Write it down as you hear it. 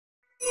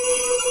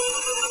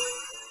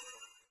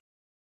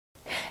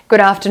Good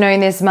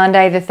afternoon, this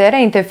Monday the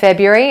 13th of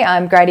February.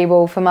 I'm Grady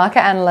Wolf, a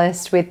market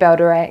analyst with Bell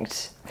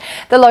Direct.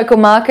 The local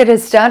market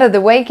has started the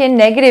week in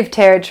negative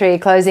territory,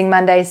 closing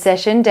Monday's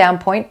session down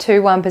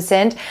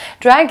 0.21%,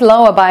 dragged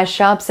lower by a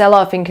sharp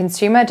sell-off in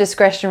consumer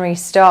discretionary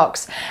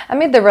stocks,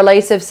 amid the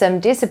release of some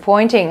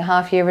disappointing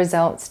half-year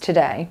results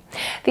today.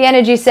 The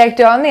energy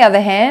sector, on the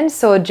other hand,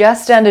 saw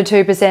just under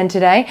 2%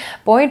 today,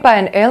 buoyed by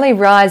an early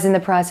rise in the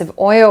price of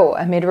oil,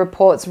 amid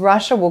reports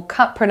Russia will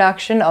cut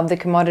production of the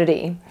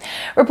commodity.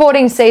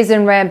 Reporting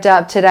season ramped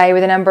up today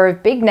with a number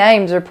of big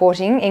names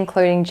reporting,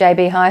 including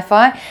JB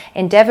Hi-Fi,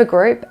 Endeavour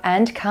Group,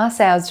 and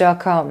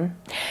carsales.com.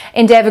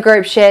 Endeavour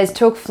Group shares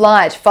took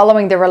flight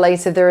following the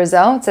release of the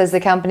results as the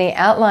company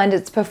outlined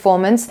its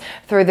performance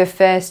through the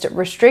first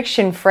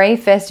restriction-free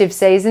festive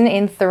season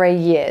in 3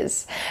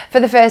 years. For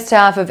the first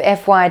half of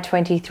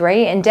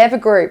FY23, Endeavour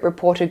Group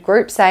reported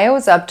group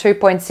sales up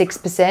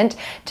 2.6%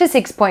 to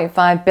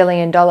 $6.5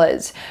 billion.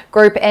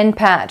 Group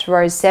NPAT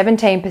rose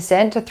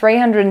 17% to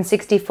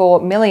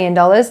 $364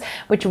 million,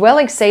 which well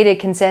exceeded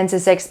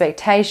consensus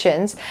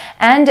expectations,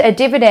 and a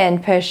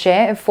dividend per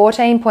share of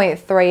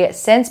 14.3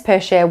 cents per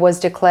share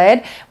was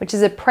declared, which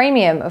is a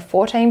premium of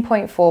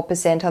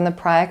 14.4% on the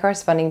prior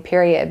corresponding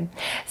period.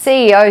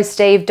 CEO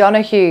Steve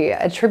Donohue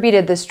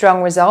attributed the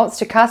strong results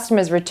to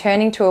customers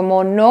returning to a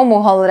more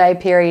normal holiday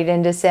period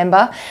in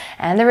December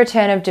and the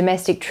return of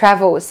domestic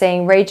travel,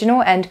 seeing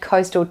regional and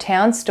coastal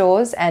town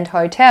stores and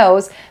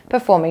hotels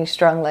performing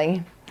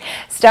strongly.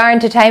 Star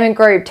Entertainment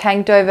Group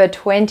tanked over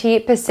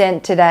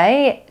 20%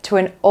 today to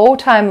an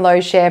all-time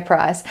low share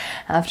price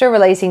after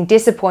releasing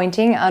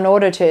disappointing,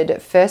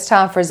 unaudited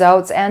first-half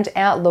results and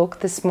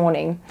outlook this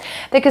morning.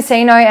 The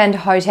casino and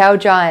hotel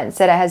giant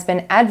said it has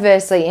been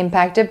adversely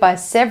impacted by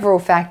several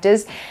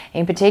factors,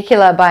 in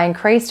particular by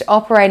increased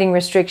operating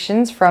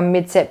restrictions from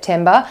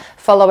mid-September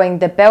following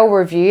the Bell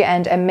Review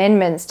and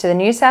amendments to the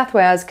New South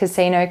Wales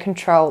Casino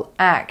Control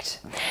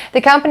Act.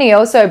 The company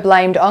also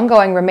blamed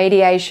ongoing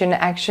remediation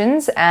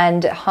actions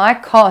and high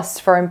costs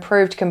for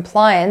improved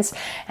compliance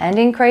and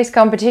increased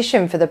competition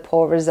for the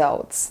poor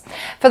results.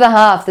 For the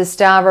half, the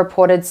Star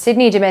reported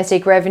Sydney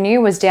domestic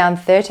revenue was down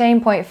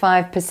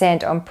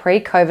 13.5% on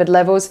pre-COVID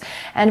levels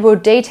and will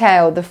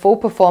detail the full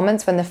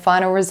performance when the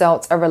final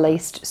results are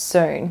released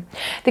soon.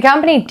 The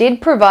company did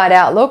provide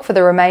outlook for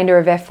the remainder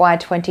of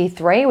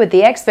FY23 with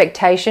the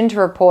expectation to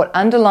report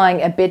underlying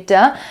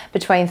EBITDA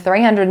between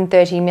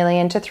 $330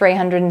 million to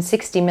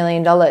 $360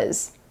 million.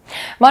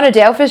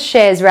 Monadelphous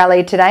shares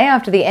rallied today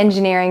after the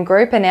engineering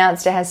group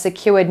announced it has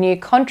secured new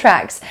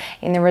contracts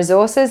in the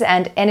resources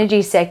and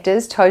energy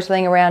sectors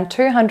totaling around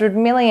 $200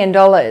 million,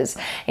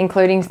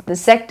 including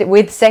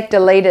with sector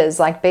leaders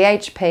like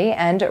BHP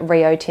and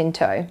Rio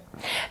Tinto.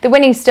 The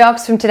winning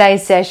stocks from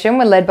today's session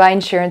were led by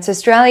Insurance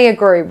Australia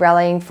Group,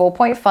 rallying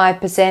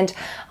 4.5%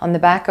 on the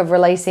back of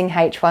releasing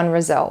H1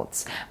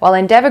 results, while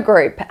Endeavour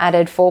Group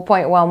added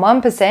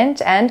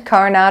 4.11% and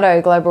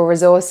Coronado Global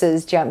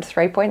Resources jumped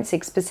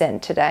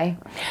 3.6% today.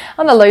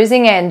 On the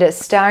losing end,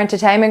 Star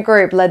Entertainment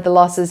Group led the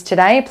losses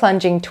today,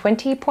 plunging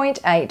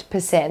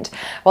 20.8%,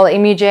 while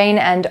Imugene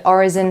and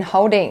Aurizon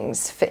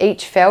Holdings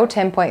each fell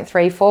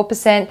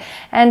 10.34%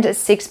 and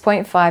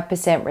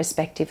 6.5%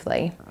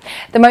 respectively.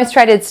 The most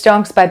traded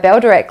stocks by Bell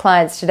Direct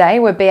clients today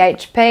were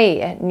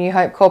BHP, New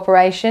Hope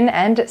Corporation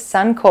and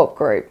Suncorp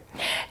Group.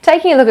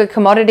 Taking a look at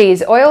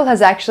commodities, oil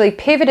has actually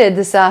pivoted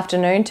this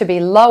afternoon to be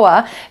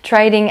lower,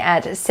 trading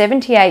at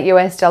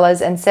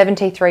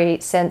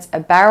 $78.73 a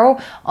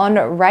barrel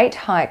on rate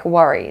hike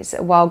worries,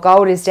 while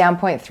gold is down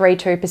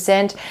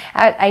 0.32%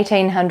 at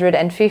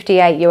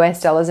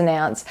 $1,858 an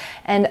ounce,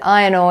 and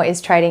iron ore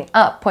is trading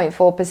up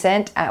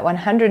 0.4% at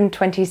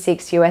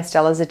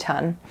 $126 a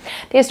tonne.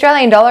 The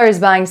Australian dollar is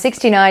buying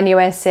 69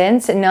 US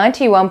cents,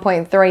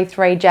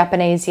 91.33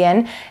 Japanese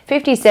yen,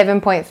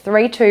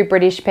 57.32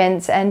 British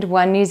pence, and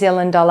 1 New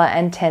Zealand dollar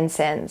and 10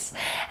 cents.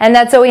 And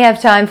that's all we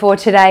have time for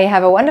today.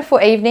 Have a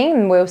wonderful evening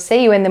and we'll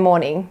see you in the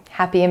morning.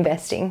 Happy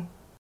investing.